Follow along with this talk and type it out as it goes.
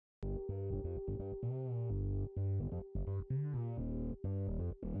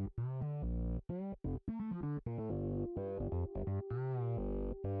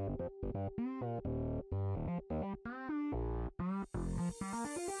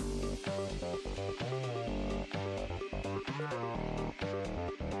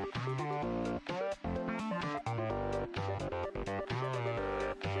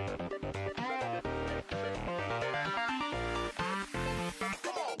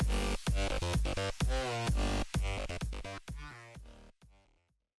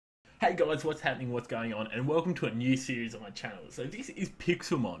Hey guys, what's happening, what's going on, and welcome to a new series on my channel. So this is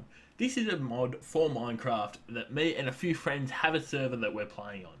Pixelmon. This is a mod for Minecraft that me and a few friends have a server that we're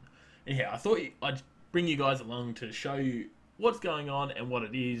playing on. Anyhow, I thought I'd bring you guys along to show you what's going on and what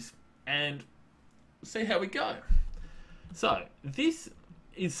it is, and see how we go. So, this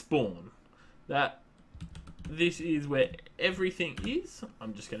is Spawn. This is where everything is.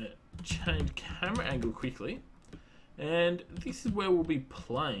 I'm just going to change camera angle quickly. And this is where we'll be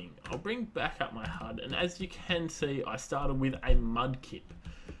playing. I'll bring back up my HUD, and as you can see, I started with a mudkip.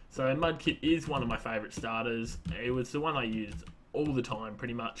 So a mudkip is one of my favourite starters. It was the one I used all the time,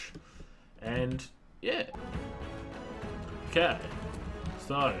 pretty much. And yeah. Okay.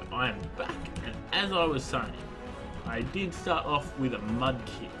 So I am back, and as I was saying, I did start off with a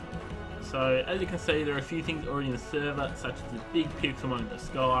mudkip. So as you can see, there are a few things already in the server, such as the big Pixelmon in the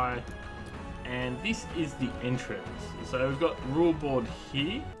sky. And this is the entrance. So we've got rule board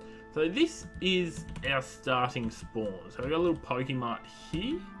here. So this is our starting spawn. So we've got a little Pokemon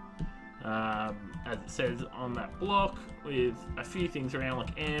here, as it says on that block, with a few things around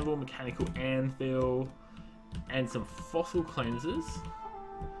like anvil, mechanical anvil, and some fossil cleansers.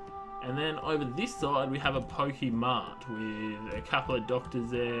 And then over this side we have a Pokemart with a couple of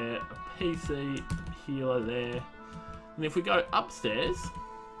doctors there, a PC, healer there. And if we go upstairs,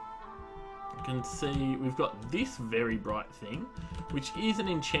 you can see we've got this very bright thing, which is an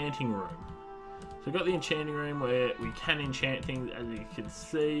enchanting room. So we've got the enchanting room where we can enchant things. As you can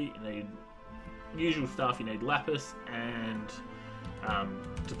see, you need usual stuff. You need lapis and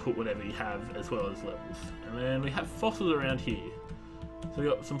to put whatever you have, as well as levels. And then we have fossils around here. So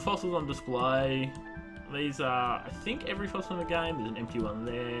we've got some fossils on display. These are, I think, every fossil in the game. There's an empty one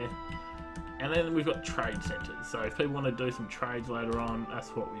there. And then we've got trade centers. So if people want to do some trades later on, that's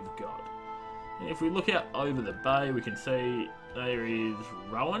what we've got. If we look out over the bay, we can see there is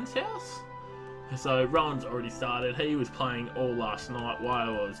Rowan's house. So Rowan's already started. He was playing all last night while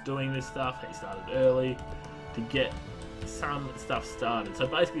I was doing this stuff. He started early to get some stuff started. So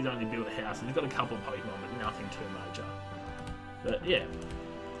basically he's only built a house, and he's got a couple of Pokemon, but nothing too major. But yeah,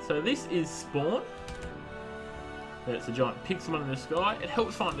 so this is Spawn. It's a giant Pixelmon in the sky. It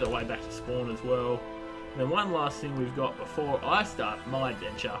helps find their way back to Spawn as well. And then one last thing we've got before I start my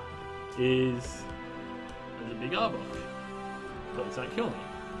adventure is, there's a big arbok, please don't kill me,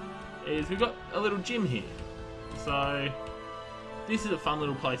 is we've got a little gym here. So this is a fun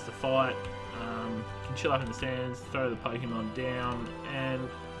little place to fight. You can chill up in the stands, throw the Pokemon down, and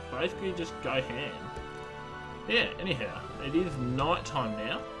basically just go ham. Yeah, anyhow, it is night time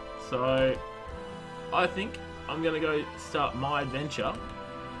now, so I think I'm going to go start my adventure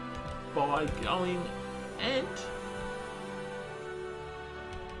by going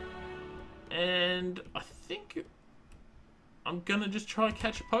and I think I'm gonna just try and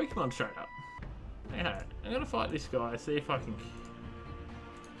catch a Pokemon straight up. Okay, I'm gonna fight this guy, see if I can.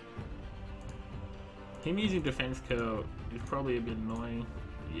 Him using defense curl is probably a bit annoying.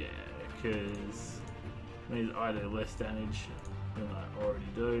 Yeah, because it means I do less damage than I already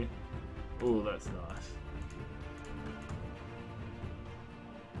do. Oh, that's nice.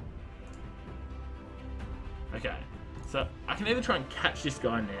 Okay, so I can either try and catch this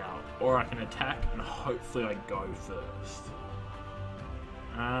guy now, or I can attack and hopefully I go first.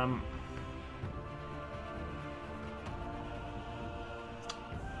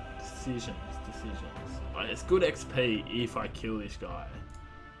 Decisions. It's good XP if I kill this guy,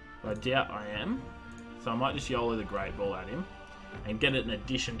 but I doubt I am. So I might just YOLO the Great Ball at him and get it in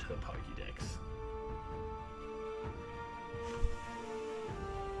addition to the Pokédex.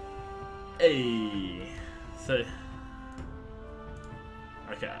 Hey, so.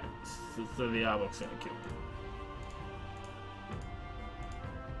 Okay, so the Arbok's gonna kill me.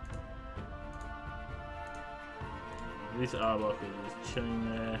 This Arbok is just chilling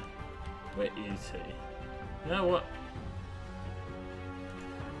there. Where is he? You know what?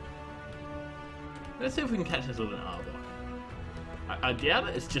 Let's see if we can catch this with an Arbok. I doubt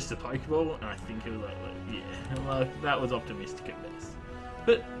it, it's just a Pokeball, and I think it was like yeah, like that was optimistic at best.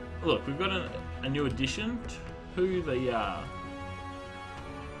 But look, we've got a new addition to the.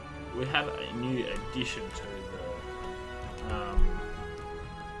 We have a new addition to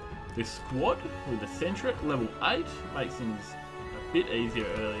the squad with the Centric, level 8, makes things a bit easier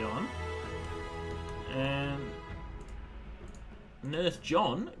early on. And Nurse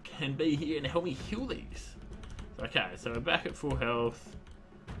John can be here and help me heal these. Okay, so we're back at full health.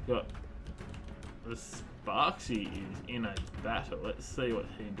 Got the Sparksy is in a battle. Let's see what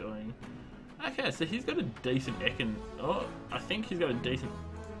he's doing. Okay, so he's got a decent Ekans. Oh, I think he's got a decent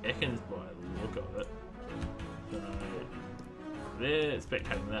Ekans by the look of it. So they're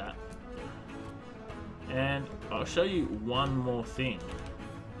spectating that. And I'll show you one more thing,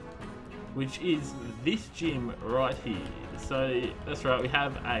 which is this gym right here. So that's right, we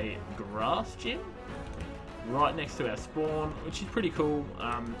have a grass gym right next to our spawn, which is pretty cool.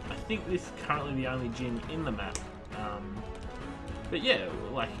 I think this is currently the only gym in the map. But yeah,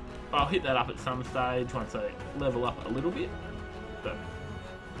 like, I'll hit that up at some stage once I level up a little bit, but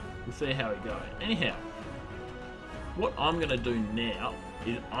we'll see how we go. Anyhow, what I'm gonna do now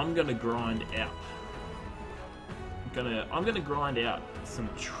is I'm gonna grind out. I'm gonna grind out some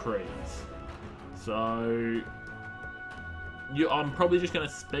trees. So I'm probably just gonna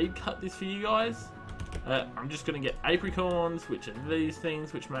speed cut this for you guys. I'm just gonna get apricorns, which are these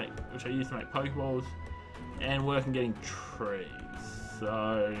things, which I use to make Pokeballs, and work on getting trees.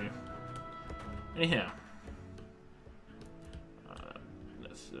 So anyhow,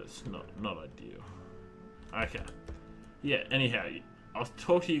 that's not ideal. Okay, yeah. Anyhow, I'll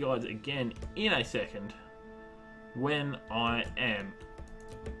talk to you guys again in a second when I am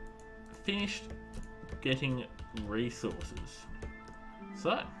finished getting resources.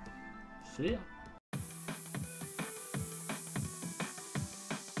 So, see ya.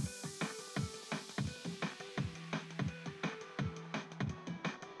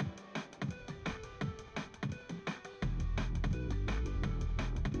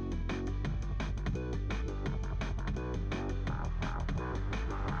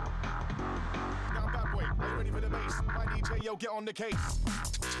 Yo, get on the case.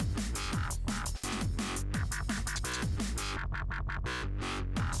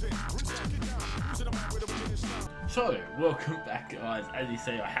 So, welcome back guys. As you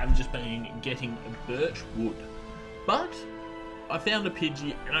see, I have just been getting birch wood, but I found a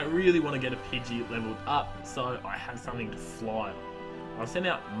Pidgey and I really want to get a Pidgey leveled up so I have something to fly on. I'll send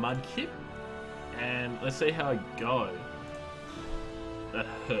out Mudkip and let's see how I go. That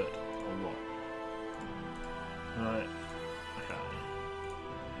hurt a lot. Alright.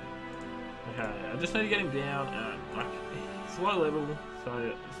 Okay, I just need to get him down, like, he's low level, so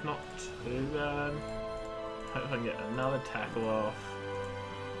it's not too bad. Hope I can get another tackle off.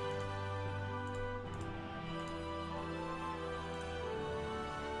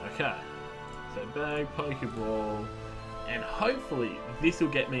 Okay, so bag, Pokeball, and hopefully this will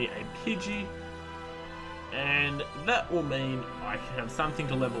get me a Pidgey, and that will mean I can have something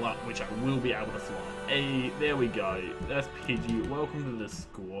to level up, which I will be able to fly. Hey, there we go, that's Pidgey, welcome to the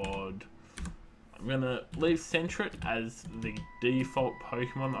squad. I'm gonna leave Sentret as the default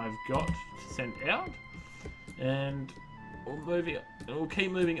Pokemon I've got to send out, and we'll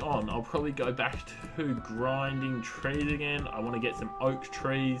keep moving on. I'll probably go back to grinding trees again. I want to get some oak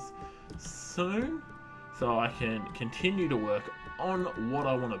trees soon, so I can continue to work on what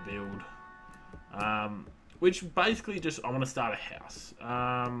I want to build. Which basically just I want to start a house.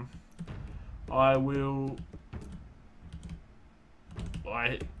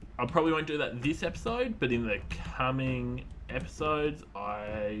 I probably won't do that this episode, but in the coming episodes,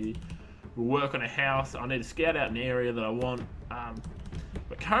 I will work on a house. I need to scout out an area that I want.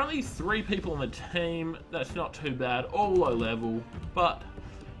 But currently 3 people on the team. That's not too bad, all low level, but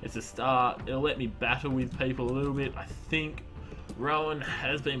it's a start. It'll let me battle with people a little bit. I think Rowan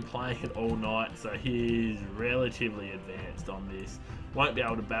has been playing it all night, so he's relatively advanced on this. Won't be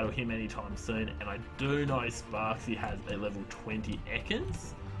able to battle him anytime soon, and I do know Sparksy has a level 20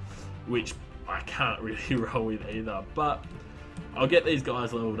 Ekans, which I can't really roll with either, but I'll get these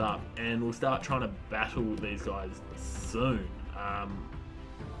guys leveled up and we'll start trying to battle these guys soon.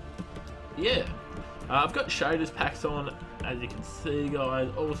 Yeah, I've got Shaders packs on, as you can see guys,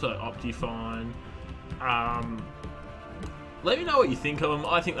 also Optifine. Let me know what you think of them.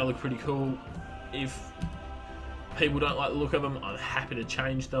 I think they look pretty cool. If people don't like the look of them, I'm happy to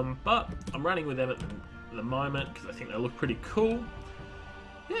change them, but I'm running with them at the moment because I think they look pretty cool.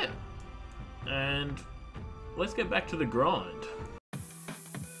 Yeah. And let's get back to the grind.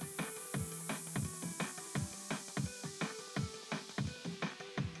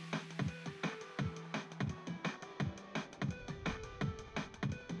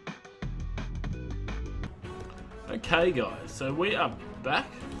 Okay guys, so we are back.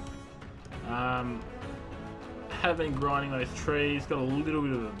 Have been grinding those trees, got a little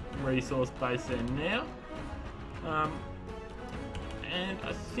bit of a resource base there now. And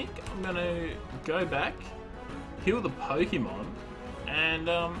I think I'm going to go back, heal the Pokemon, and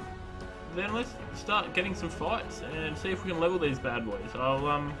then let's start getting some fights and see if we can level these bad boys.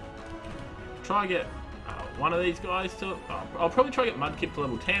 I'll try and get one of these guys to... I'll probably try to get Mudkip to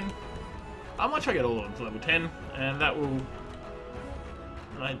level 10. I might try to get all of them to level 10, and that will...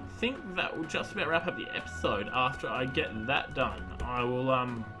 I think that will just about wrap up the episode. After I get that done, I will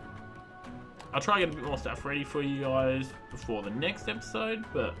I'll try to get a bit more stuff ready for you guys before the next episode,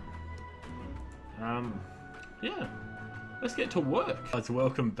 but yeah, let's get to work. Guys,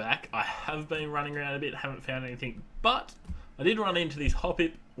 welcome back. I have been running around a bit, haven't found anything, but I did run into this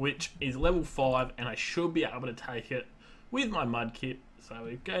Hoppip, which is level 5, and I should be able to take it with my Mudkip. So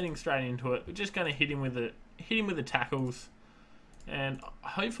we're getting straight into it. We're just going to hit him with the tackles, and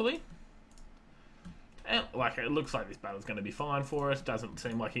hopefully, and like it looks like this battle's going to be fine for us. Doesn't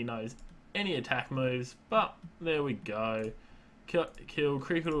seem like he knows any attack moves, but there we go. Kill,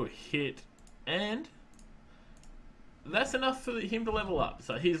 critical hit, and that's enough for him to level up.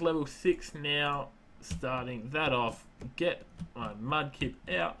 So he's level 6 now. Starting that off, get my Mudkip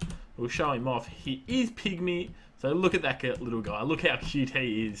out. We'll show him off. He is pygmy, so look at that little guy. Look how cute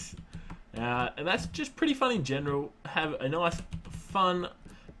he is. And that's just pretty fun in general. Have a nice, fun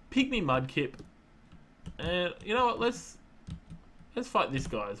pygmy Mudkip. And you know what? Let's fight this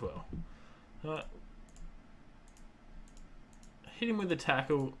guy as well. Hit him with the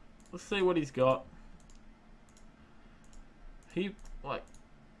tackle. Let's see what he's got.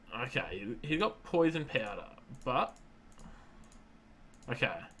 Okay, he got poison powder, but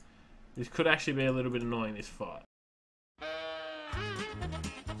okay, this could actually be a little bit annoying, this fight.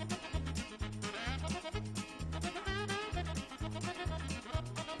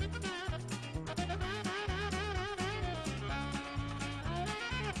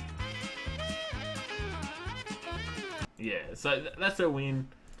 Yeah, so that's a win.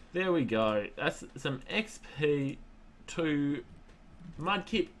 There we go. That's some XP to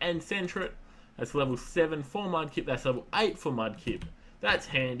Mudkip and Centret. That's level 7 for Mudkip. That's level 8 for Mudkip. That's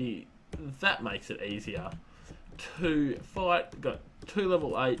handy. That makes it easier to fight. Got 2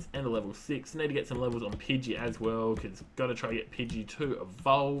 level 8s and a level 6. Need to get some levels on Pidgey as well, because got to try to get Pidgey to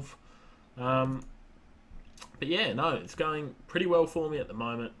evolve. But yeah, no, it's going pretty well for me at the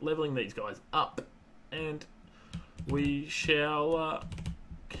moment. Leveling these guys up, and we shall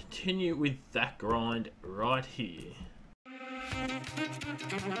continue with that grind right here.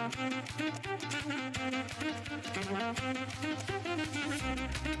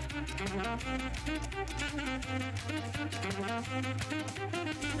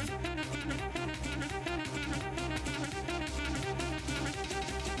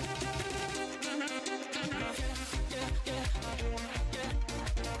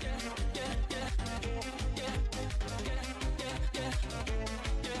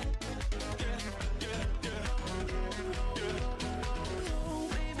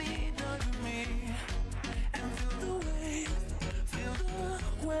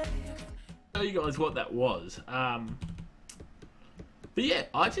 Tell you guys what that was. But yeah,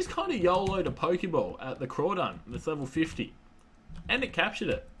 I just kind of YOLO'd a Pokeball at the Crawdon. That's level 50, and it captured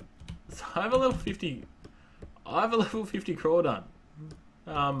it. So I have a level 50. I have a level 50 Crawdon.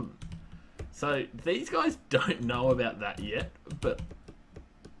 So these guys don't know about that yet, but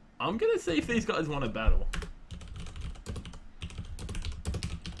I'm gonna see if these guys want to battle.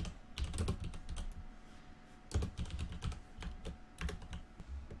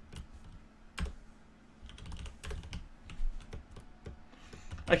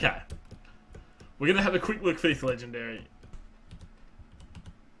 Okay, we're going to have a quick look for this legendary.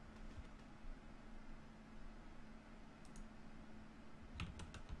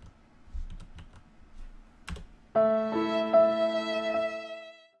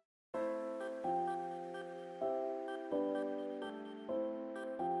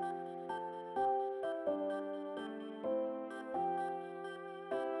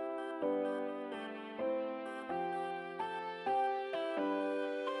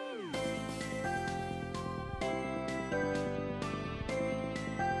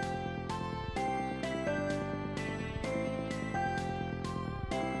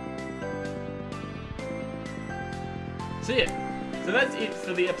 So yeah, so that's it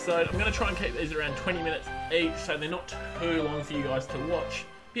for the episode. I'm going to try and keep these around 20 minutes each, so they're not too long for you guys to watch.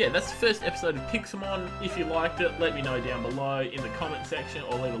 But yeah, that's the first episode of Pixelmon. If you liked it, let me know down below in the comment section,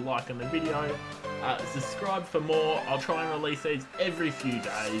 or leave a like on the video. Subscribe for more. I'll try and release these every few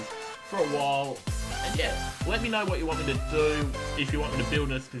days for a while. And yeah, let me know what you want me to do, if you want me to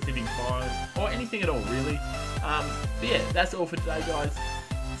build a specific biome, or anything at all really. But yeah, that's all for today guys.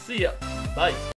 See ya. Bye.